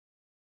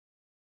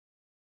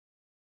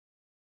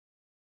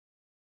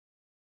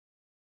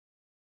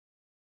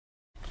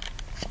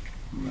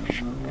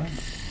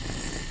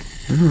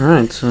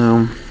Alright,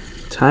 so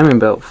timing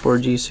belt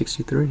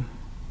 4G63.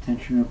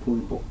 Tensioner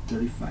pulley bolt,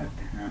 35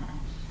 pounds.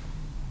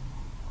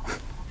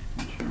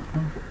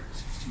 Tensioner,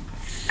 16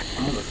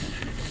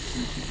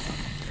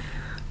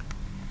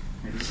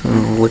 pounds. So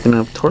looking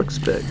up torque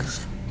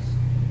specs.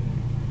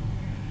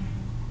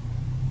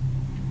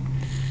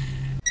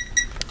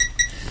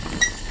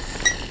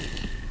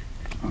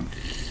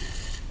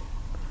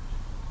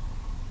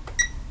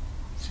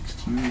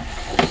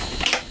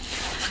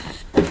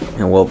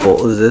 And what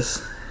bolt is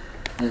this?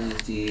 This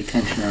is the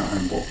tensioner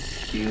arm bolt.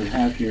 Do you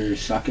have your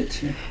sockets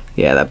here?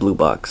 Yeah, that blue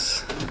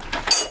box.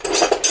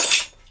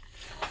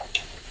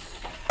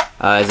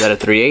 Is that a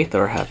 3/8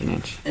 or half an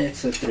inch?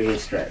 It's a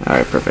 3/8 drive.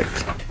 Alright,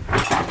 perfect.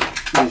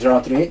 These are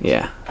all 3/8?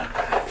 Yeah.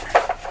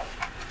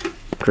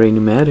 Gray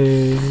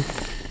pneumatic.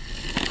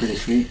 Pretty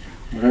sweet.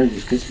 What are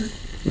these good for?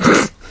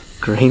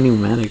 Gray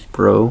pneumatic,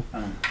 bro.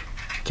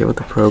 Get with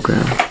the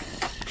program.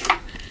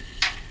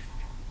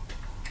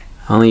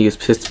 I only use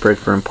Pittsburgh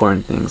for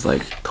important things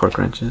like torque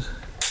wrenches.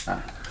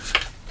 Wow.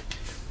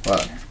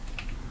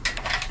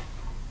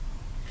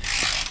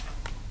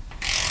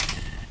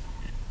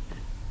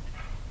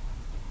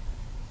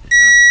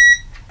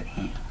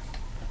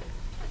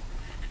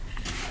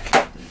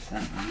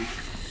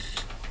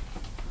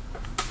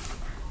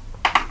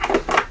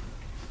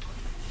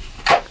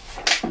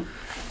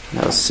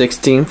 That was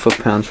 16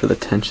 foot-pounds for the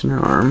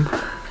tensioner arm.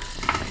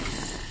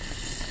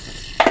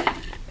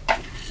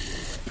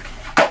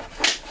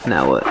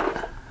 Now what?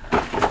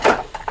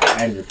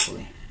 Idler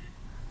pulley.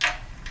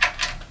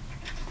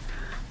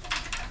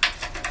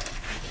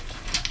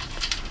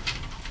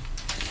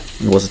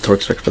 What's the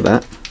torque spec for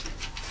that?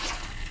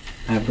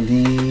 I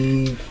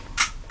believe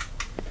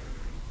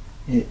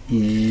it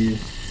is,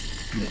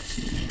 let's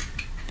see,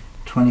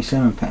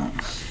 27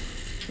 pounds.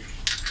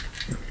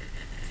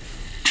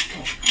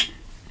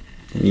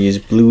 And you use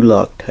blue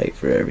Loctite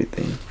for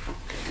everything.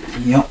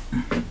 Yep.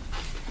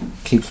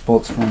 Keeps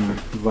bolts from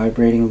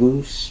vibrating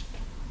loose.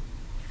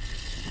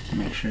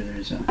 Make sure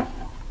there's a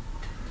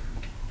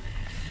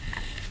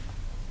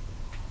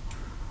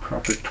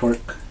proper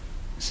torque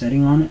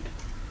setting on it.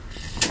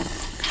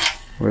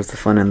 Where's the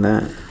fun in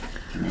that?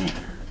 Man.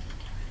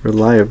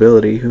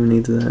 Reliability, who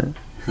needs that?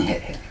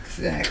 Yeah,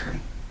 exactly.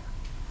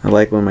 I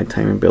like when my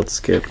timing belts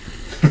skip.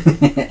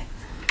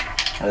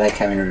 I like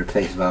having to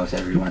replace valves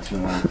every once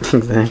in a while.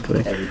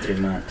 Exactly. Every 3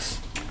 months.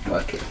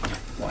 Fuck it.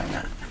 Why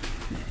not?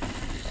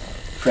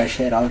 Fresh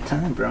head all the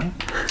time, bro.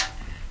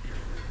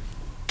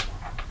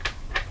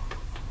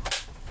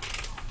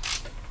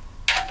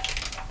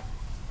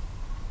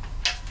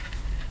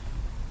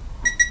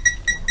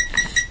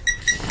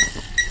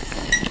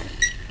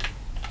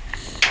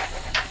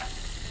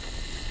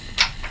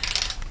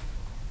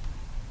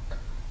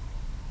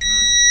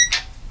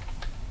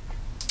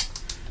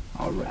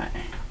 Alright.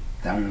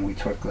 That one we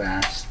torque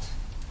last.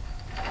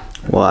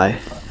 Why?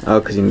 Oh,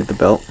 because you need the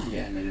belt?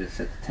 Yeah, I needed to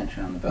set the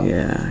tension on the belt.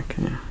 Yeah,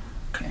 okay.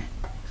 Okay.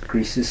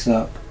 Grease this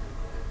up.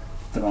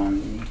 Throw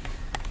on the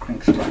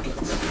crank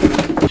sprockets.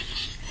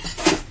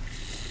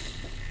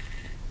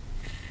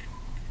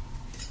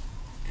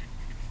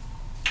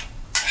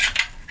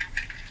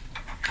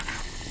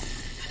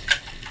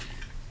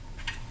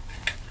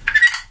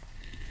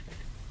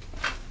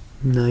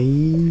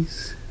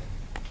 Nice.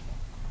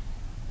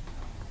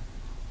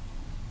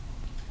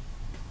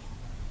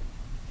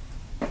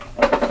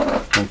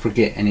 Don't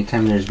forget,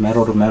 anytime there's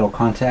metal to metal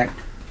contact,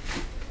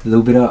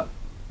 lube it up.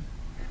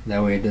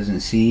 That way it doesn't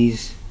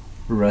seize,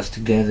 rust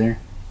together,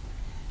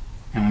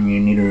 and when you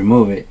need to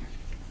remove it,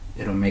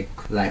 it'll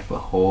make life a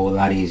whole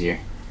lot easier.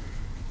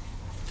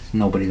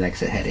 Nobody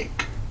likes a headache.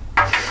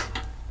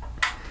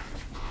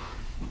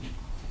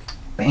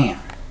 Bam!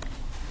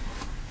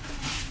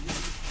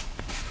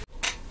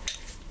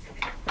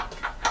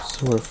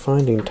 So we're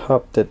finding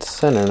top dead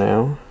center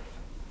now.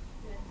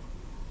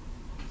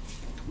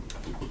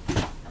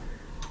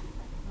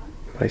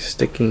 By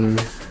sticking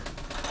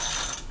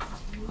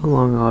a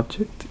long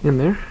object in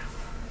there.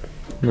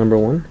 Number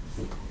one.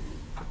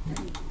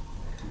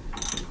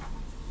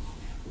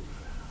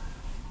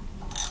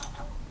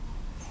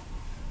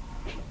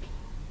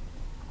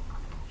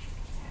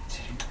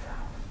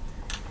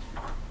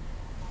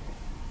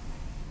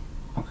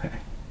 Okay.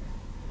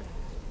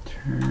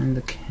 Turn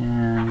the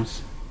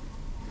cams.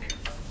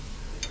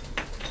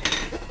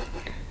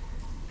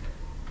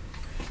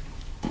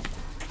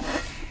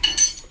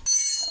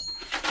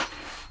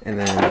 And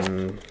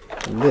then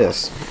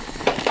this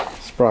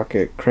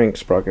sprocket, crank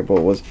sprocket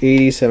bolt was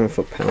 87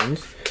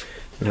 foot-pounds.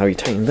 And how you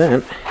tighten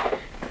that,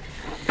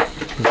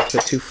 you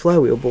put 2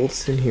 flywheel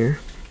bolts in here.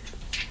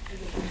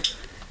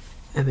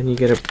 And then you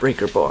get a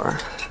breaker bar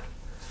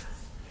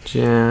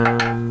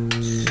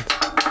jammed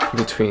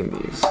between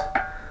these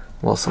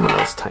while someone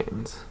else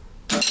tightens.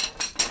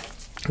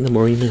 And the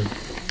more you know.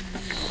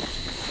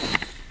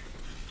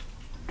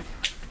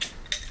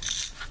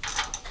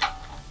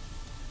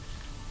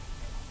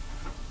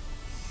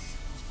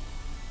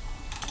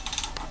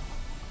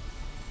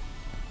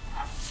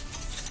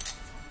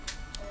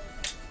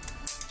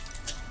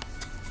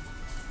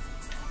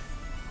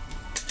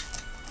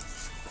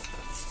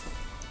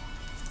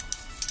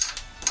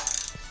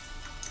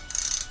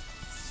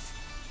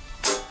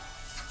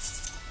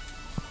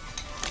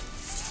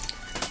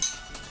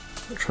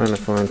 Trying to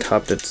find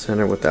top dead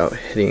center without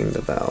hitting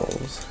the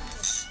valves.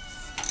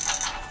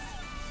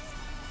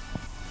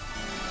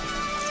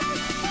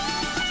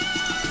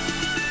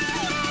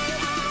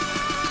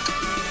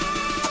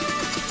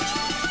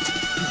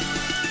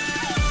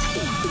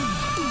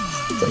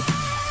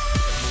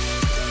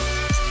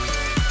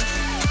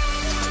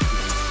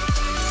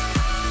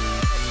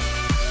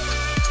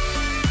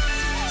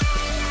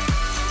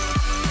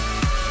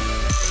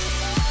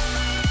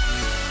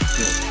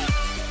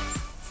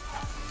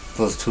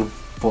 Those two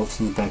bolts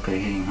in the back are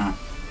hitting, huh?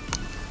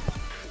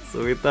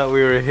 So we thought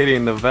we were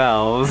hitting the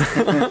valves,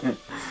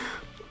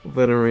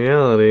 but in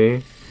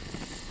reality,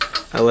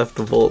 I left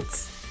the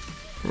bolts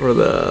for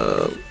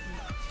the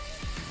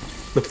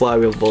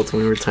flywheel bolts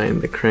when we were tying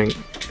the crank.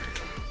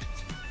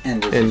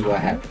 And this is what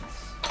happens.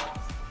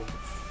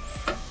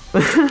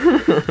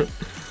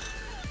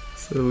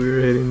 So we were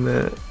hitting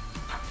that,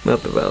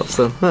 not the valve.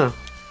 So,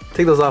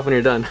 take those off when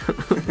you're done.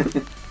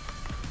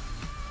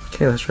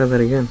 Okay, let's try that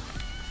again.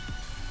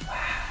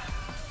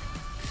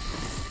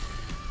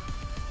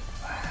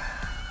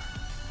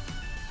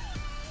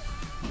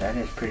 That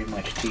is pretty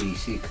much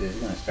TDC because it's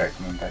going to start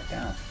coming back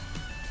down.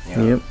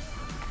 Yep.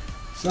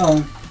 So,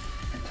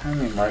 the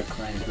timing mark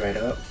lines right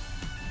up.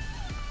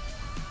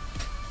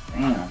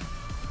 Damn.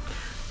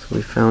 So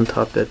we found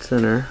top dead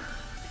center.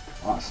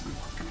 Awesome.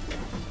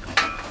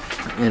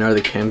 And are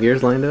the cam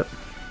gears lined up?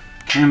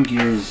 Cam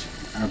gears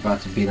are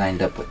about to be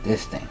lined up with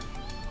this thing.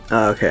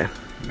 Oh, okay.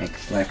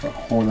 Makes life a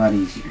whole lot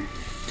easier.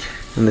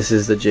 And this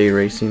is the J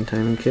Racing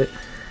timing kit.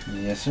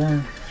 Yes,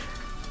 sir.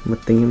 What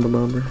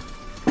thingamabobber?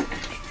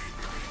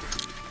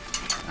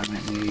 I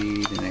might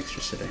need an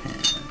extra set of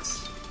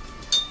hands.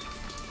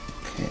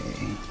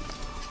 Okay.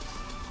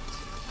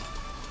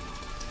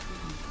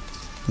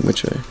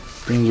 Which way?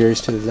 Bring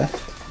yours to the left.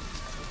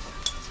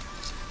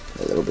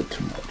 A little bit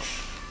too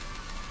much.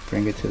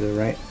 Bring it to the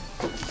right.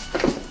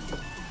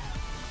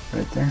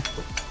 Right there.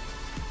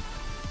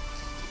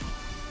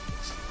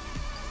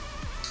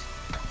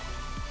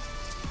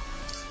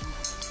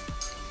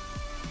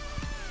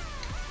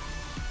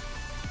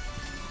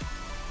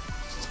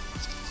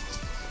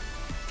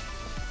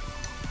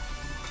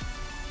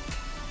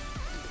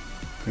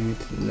 Bring it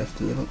to the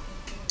left a little.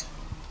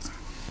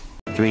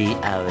 3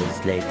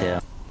 hours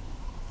later.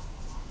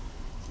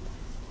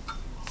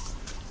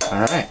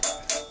 Alright.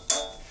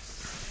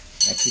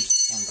 That keeps the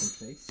prongs in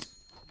place.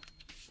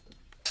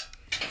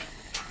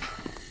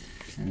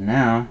 And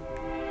now,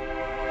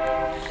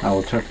 I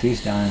will torque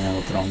these down and I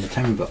will throw on the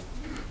timing belt.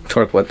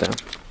 Torque what down?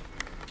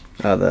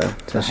 The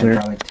tensioner?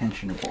 Hydraulic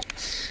tensioner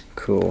bolts.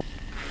 Cool.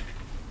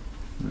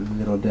 A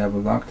little dab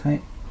of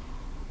Loctite.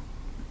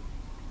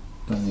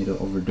 Don't need to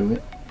overdo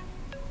it.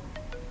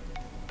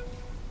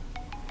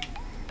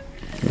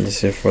 And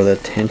this is for the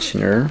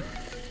tensioner.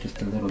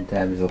 Just a little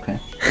dab is okay.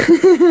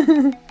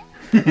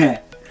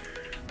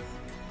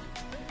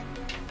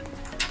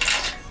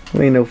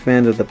 We ain't no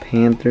fans of the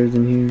Panthers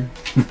in here.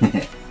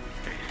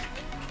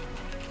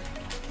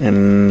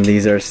 And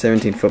these are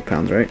 17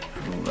 foot-pounds, right?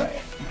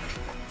 Right.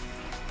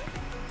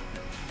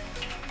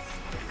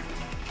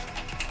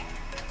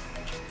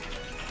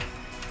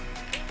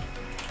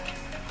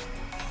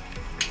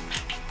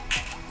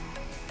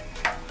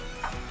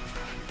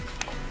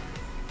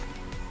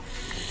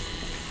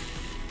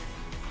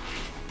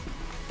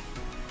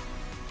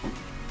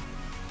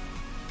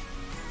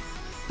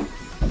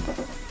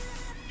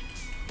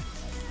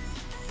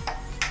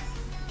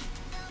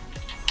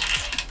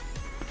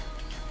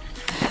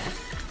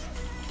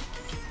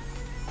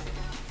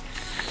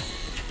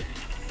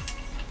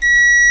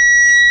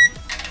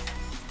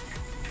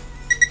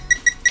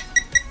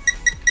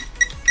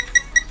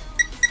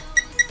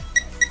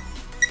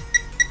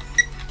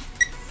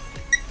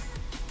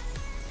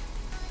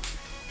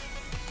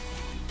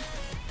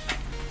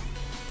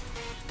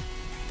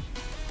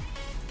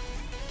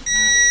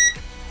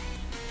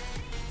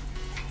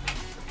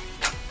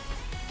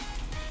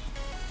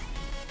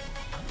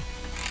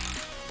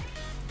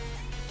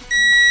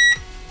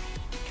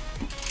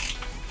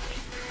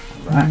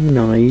 Right.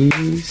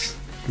 Nice.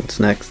 What's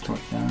next?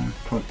 Torque down,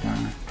 torque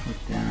down,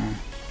 torque down.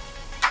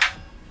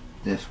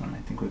 This one, I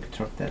think we could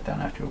torque that down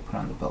after we put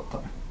on the belt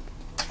though.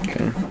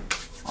 Okay.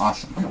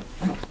 Awesome.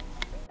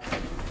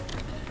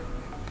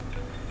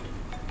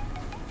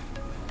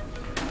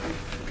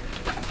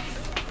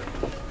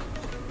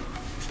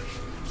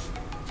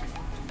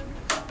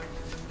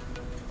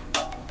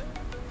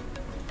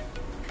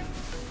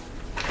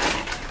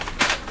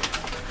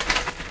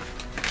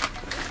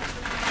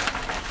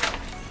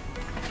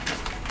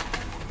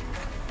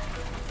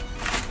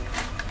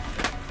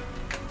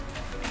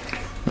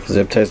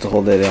 Zip ties to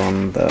hold it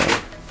on the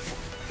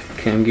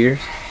cam gears.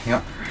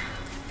 Yep.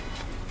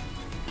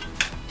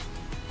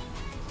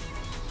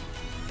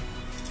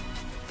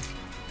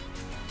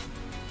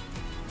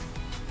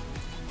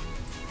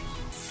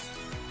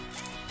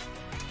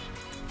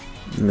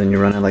 And then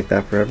you run it like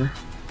that forever.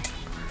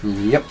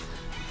 Yep.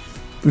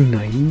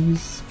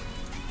 Nice.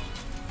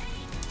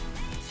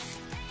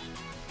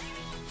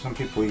 Some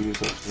people use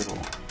those little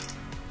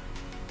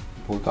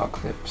bulldog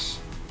clips.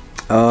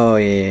 Oh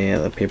yeah,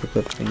 the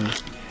paperclip thing.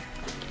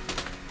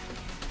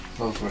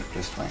 Those work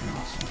just fine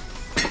also.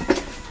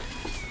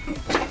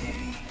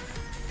 Okay.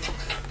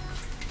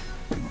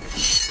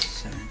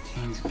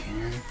 17s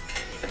again.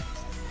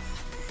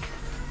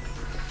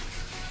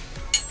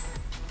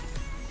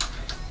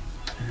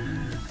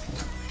 And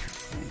what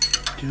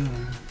we're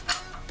doing,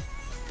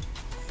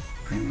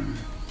 bring them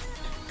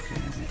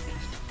together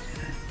just a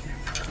tad.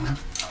 There we go.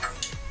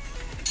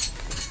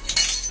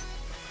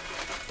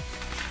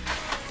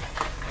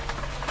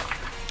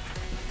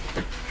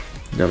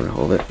 You want me to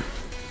hold it?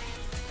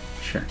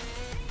 Sure.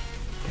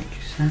 Thank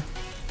you, sir.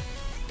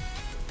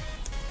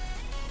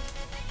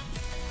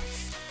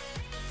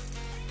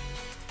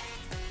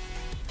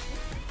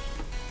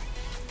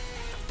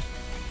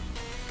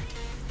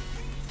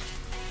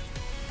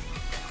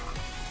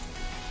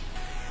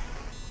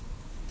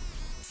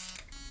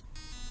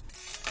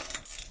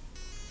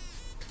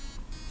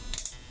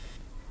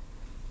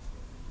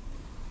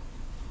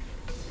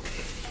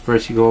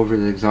 First you go over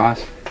the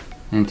exhaust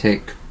and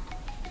take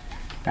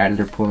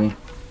idler pulley.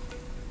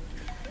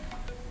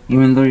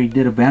 Even though you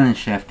did a balance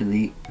shaft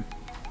delete,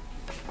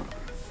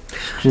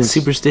 Just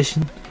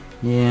superstition.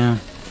 yeah,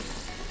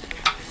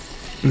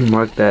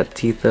 Mark that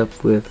teeth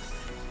up with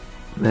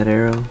that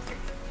arrow.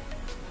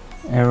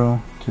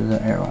 arrow to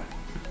the arrow.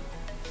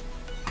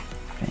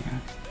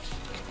 Bam.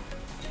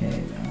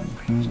 Okay, now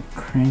bring the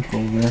crank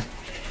over.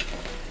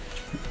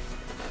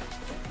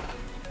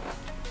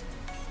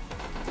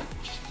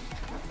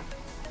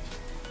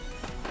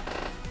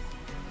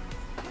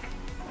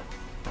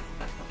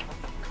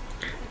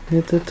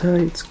 It's a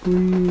tight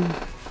squeeze.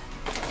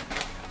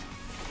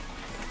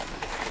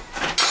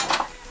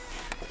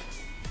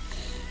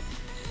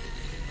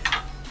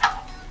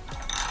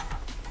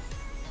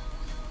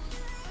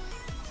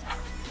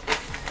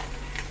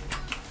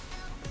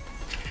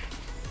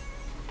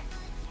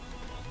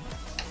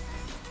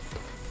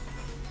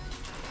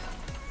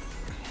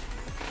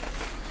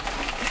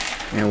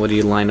 And what do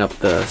you line up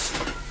the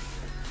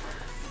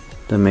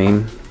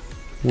main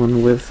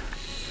one with?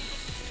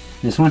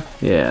 This one?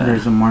 Yeah.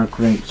 There's a mark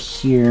right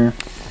here.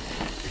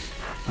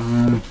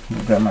 I'll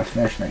grab my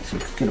flashlight so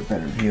you can get a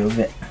better view of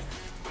it.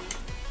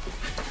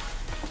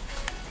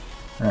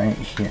 Right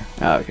here.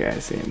 Oh, okay, I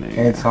see it now.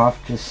 It's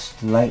off just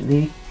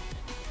slightly,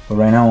 but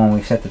right now when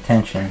we set the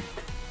tension,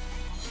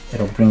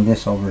 it'll bring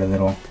this over a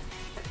little,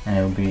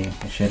 and it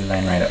should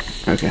line right up.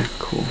 Okay,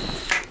 cool.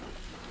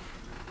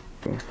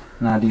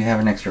 Now, do you have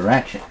an extra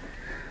ratchet?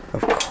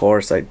 Of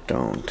course I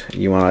don't.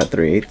 You want a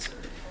 3/8?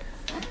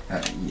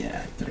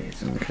 Yeah,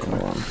 3/8. Okay,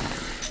 hold on.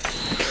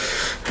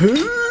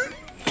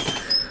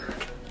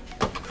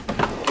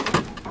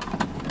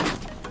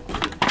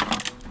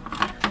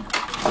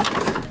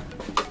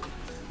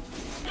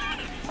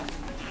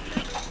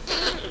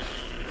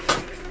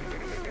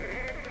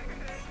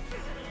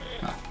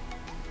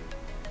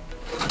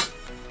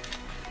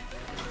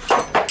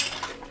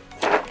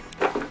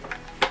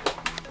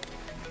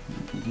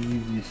 I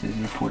believe this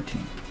is a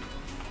 14.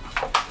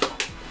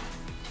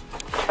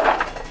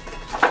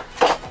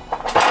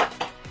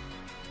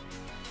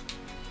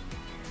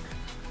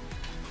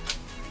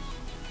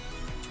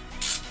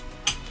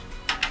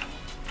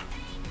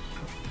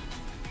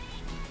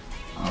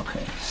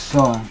 Okay,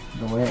 so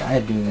the way I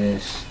do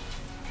this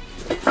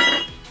is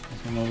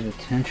I move the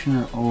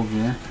tensioner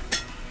over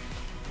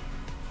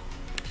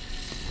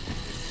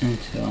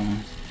until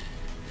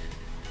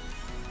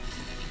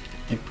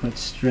it puts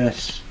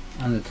stress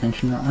on the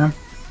tensioner arm,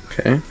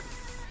 Okay.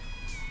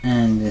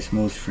 and this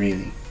moves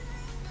freely.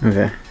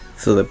 Okay.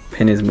 So the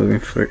pin is moving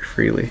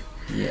freely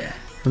Yeah,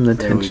 from the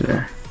there we go.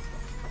 tensioner.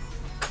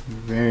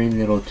 Very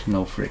little to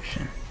no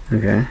friction.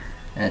 Okay.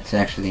 That's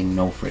actually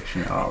no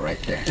friction at all right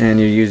there. And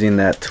you're using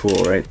that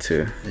tool, right,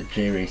 too? The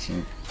J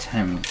Racing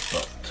timing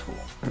belt tool.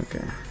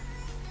 Okay.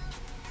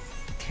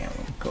 Okay,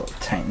 we'll go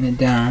tighten it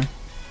down.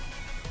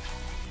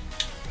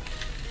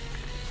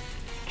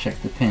 Check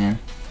the pin.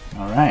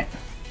 Alright.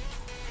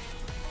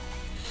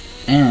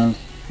 And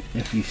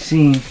if you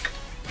see,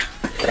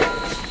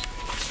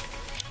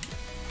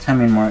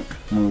 timing mark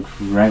moved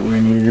right where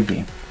it needed to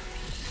be.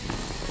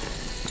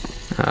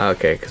 Ah,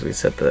 okay, because we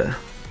set the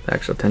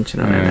actual tension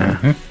on it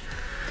now.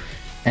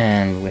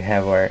 And we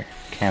have our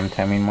cam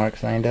timing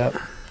marks lined up.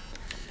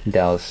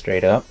 Dowels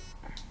straight up.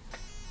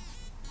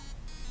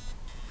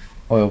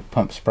 Oil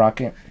pump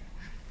sprocket.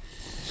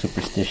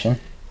 Superstition.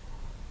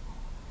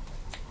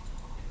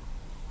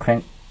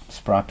 Crank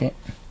sprocket.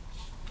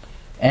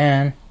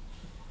 And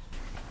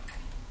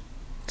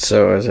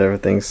So is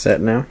everything set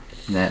now?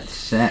 that's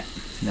set.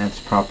 That's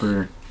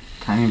proper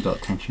timing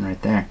belt tension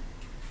right there.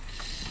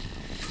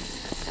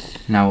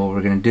 Now what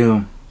we're going to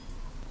do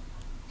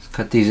is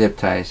cut these zip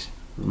ties.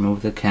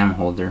 Remove the cam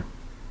holder.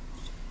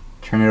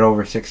 Turn it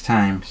over 6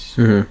 times.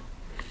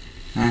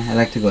 I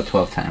like to go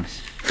 12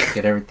 times.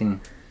 Get everything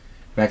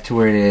back to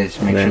where it is.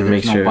 Make Then sure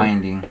there's make no sure-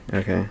 binding.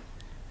 Okay.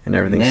 And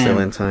everything's Then- still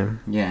in time?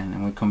 Yeah, and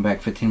then we come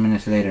back 15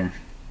 minutes later.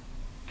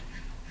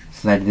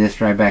 Slide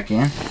this right back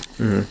in.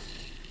 Mm-hmm.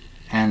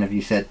 And if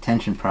you set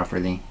tension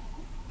properly,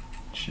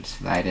 Should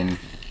slide in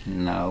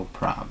no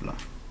problem.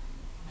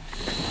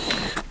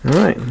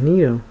 Alright,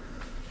 neato.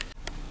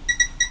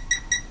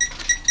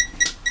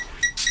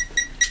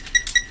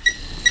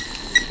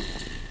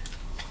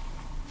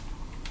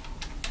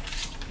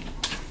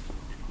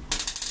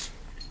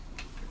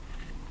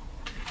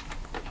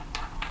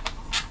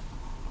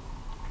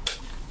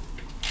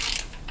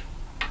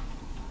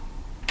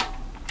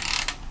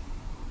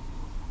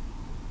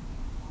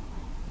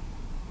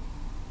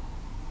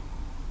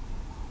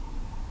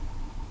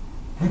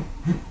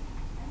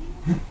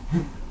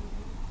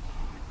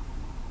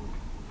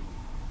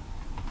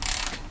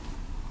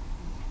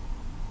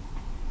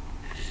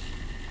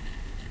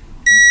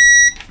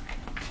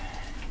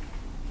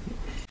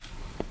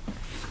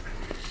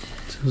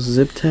 So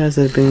zip ties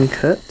have been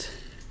cut.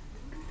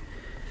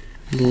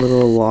 The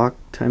little lock,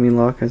 timing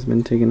lock has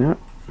been taken out.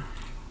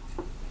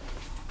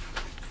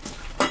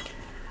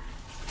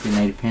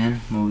 Grenade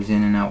pin moves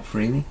in and out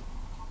freely.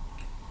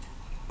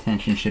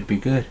 Tension should be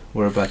good.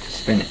 We're about to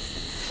spin it.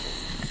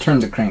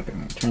 Turn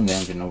the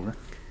engine over.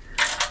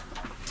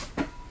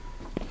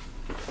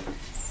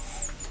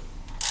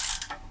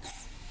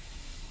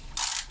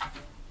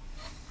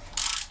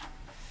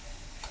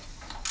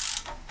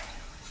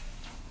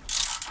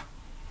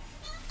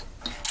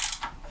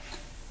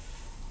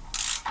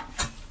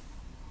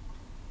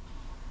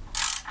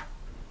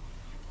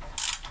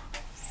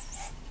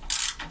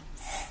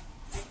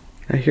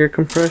 I hear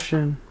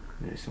compression.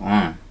 There's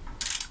one.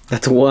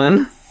 That's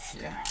one?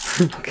 Yeah.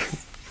 Okay.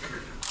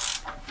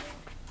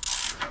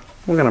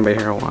 We're gonna be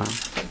here a while.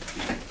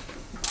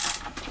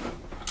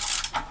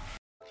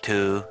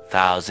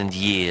 2,000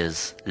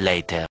 years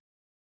later.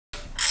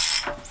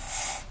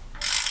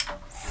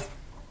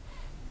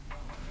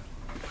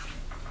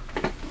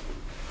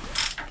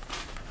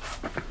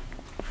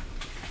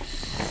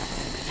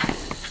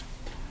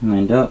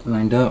 Lined up,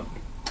 lined up,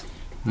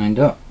 lined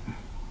up.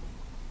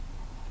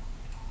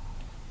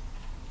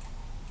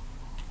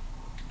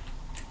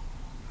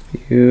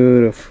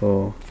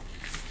 Beautiful.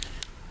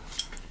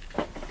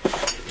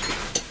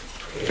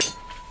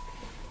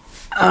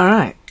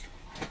 Alright.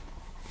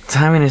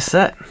 Timing is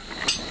set.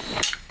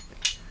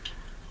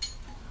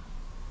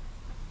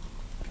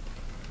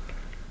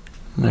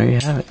 There you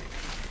have it.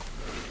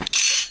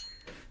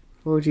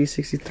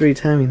 4G63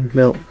 timing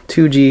belt.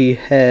 2G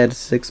head,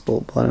 6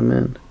 bolt bottom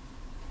end.